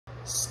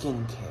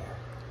Skincare.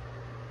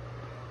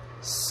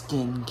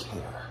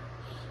 Skincare.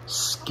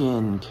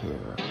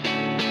 Skincare.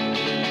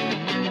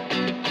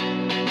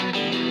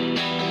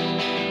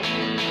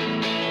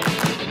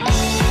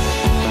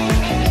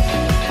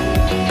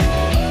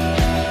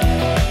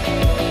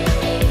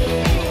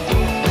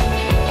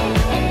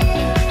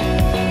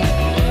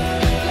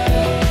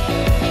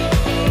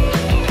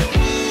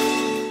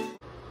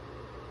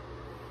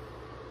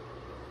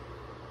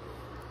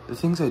 The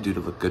things I do to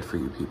look good for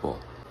you people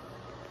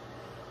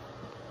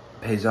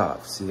pays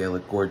off. See, I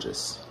look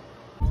gorgeous.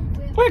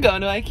 We're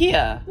going to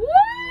IKEA. Woo!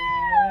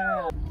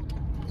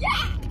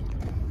 Yeah!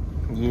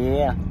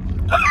 Yeah.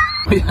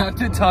 We have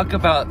to talk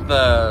about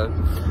the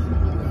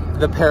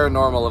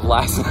paranormal of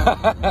last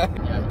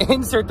night.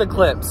 Insert the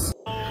clips.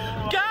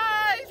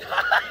 Guys!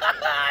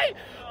 Hi!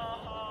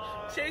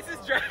 Chase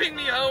is driving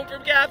me home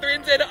from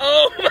Catherine's and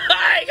oh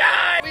my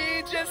god!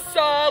 We just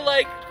saw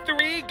like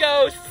 3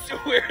 ghosts.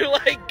 We're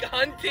like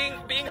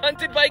being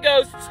hunted by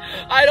ghosts.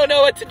 I don't know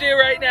what to do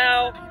right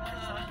now.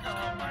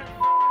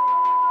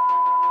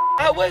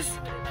 That was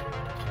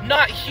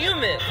not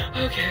human.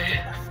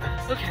 Okay,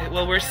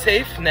 well we're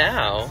safe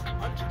now.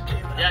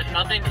 Yeah,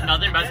 nothing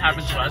bad's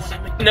happened to us.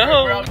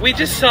 No, we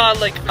just saw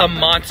like a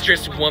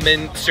monstrous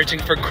woman searching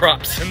for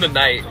crops in the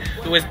night.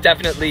 It was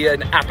definitely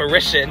an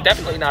apparition,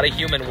 definitely not a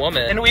human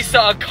woman. And we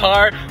saw a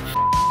car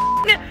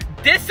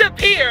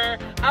disappear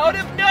out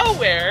of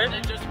nowhere. And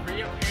then just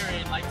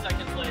reappearing like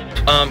seconds later.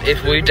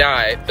 If we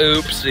die,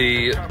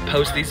 oopsie,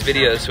 post these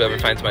videos whoever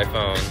finds my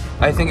phone.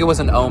 I think it was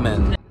an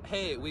omen.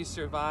 Hey, we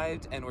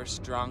survived and we're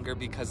stronger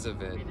because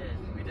of it. We did.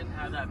 We didn't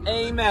have that.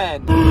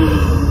 Amen.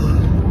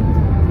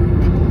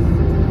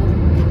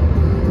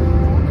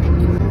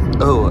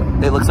 Oh,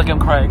 it looks like I'm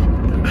crying.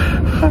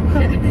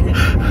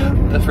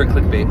 For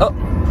clickbait. Oh.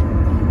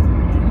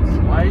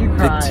 Why are you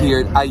crying? The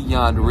tear, I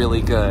yawned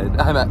really good.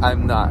 I'm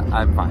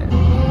fine.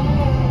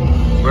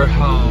 We're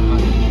home.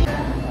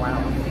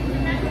 Wow.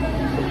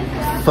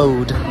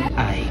 Food.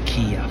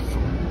 IKEA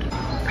food.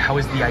 How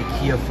is the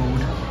IKEA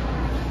food?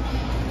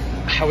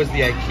 How is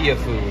the IKEA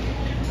food?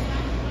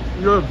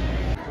 Good.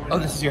 Oh,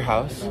 this is your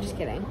house? I'm just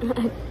kidding.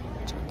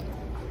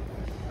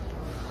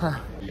 Huh.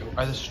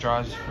 Are the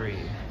straws free?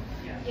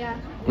 Yeah.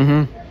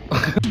 Mm-hmm.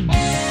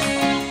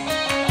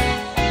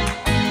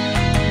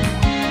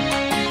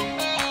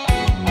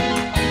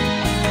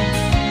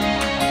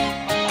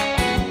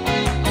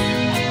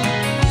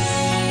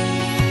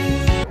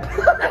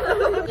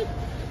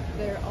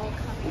 They're all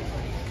coming.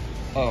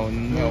 Oh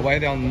no, why are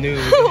they all nude?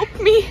 Help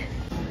me.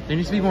 There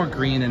needs to be more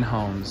green in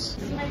homes.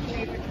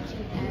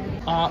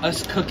 Aw,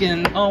 us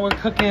cooking. Oh, we're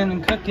cooking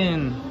and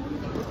cooking.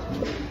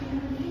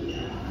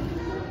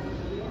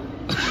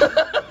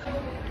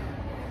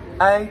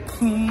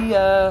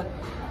 IKEA,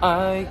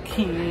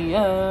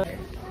 IKEA.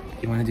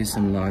 You want to do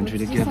some laundry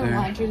together?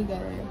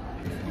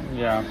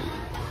 Yeah.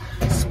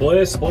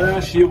 Splish,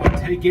 splash, you would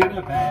take in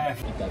a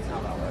bath. That's how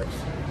that works.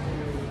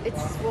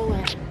 It's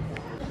swollen.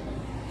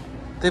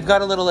 They've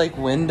got a little like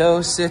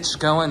window sitch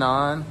going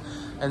on,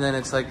 and then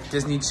it's like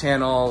Disney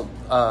Channel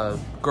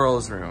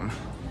girls' room.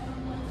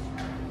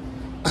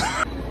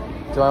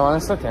 Do I want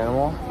a stuffed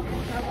animal?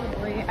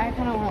 Probably. I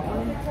kind of want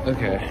one.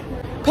 Okay.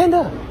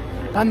 Panda!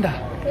 Panda!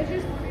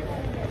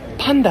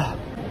 Panda!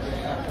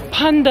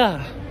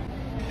 Panda!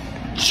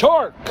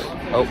 Shark!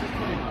 Oh.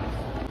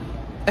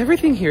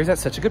 Everything here is at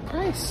such a good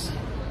price.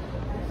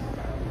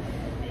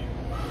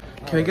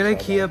 Can we get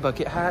IKEA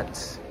bucket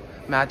hats?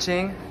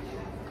 Matching?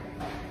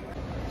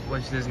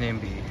 What should his name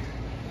be?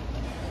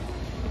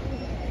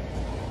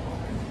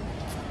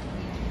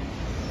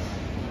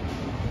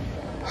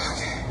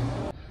 Okay.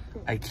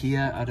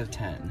 IKEA out of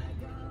 10.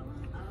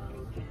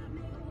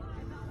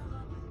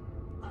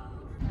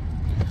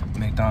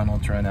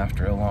 McDonald's run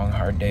after a long,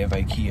 hard day of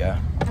IKEA.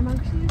 I'm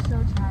actually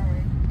so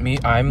tired. Me,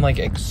 I'm like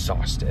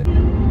exhausted.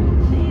 Slay.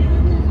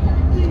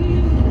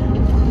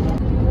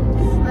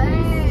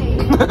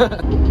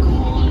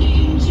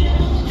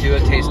 Do a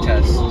taste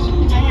test.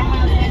 I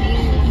haven't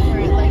eaten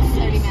for like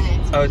 30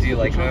 minutes. Oh, do you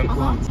like them? But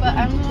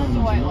I'm gonna have the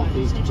white one.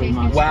 So Chase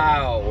can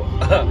Wow.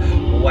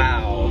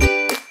 Wow.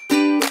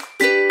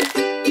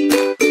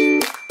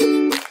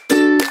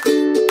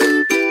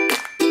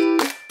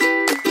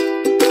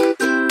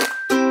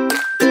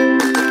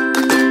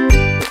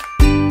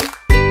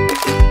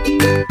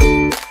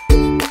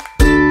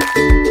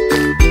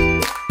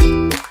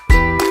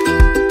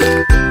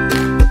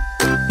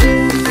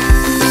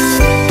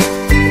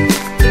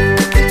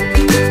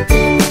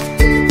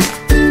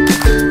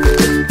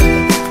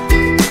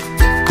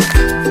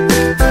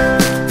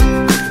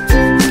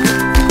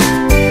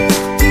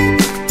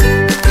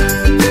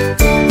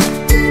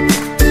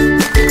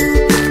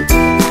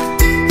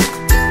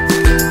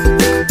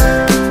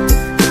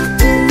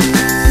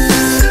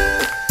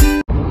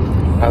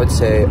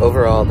 Say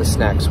overall the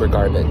snacks were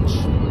garbage.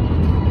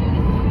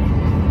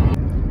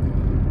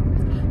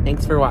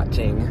 Thanks for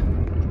watching.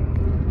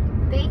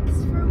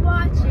 Thanks for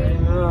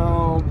watching.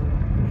 Oh.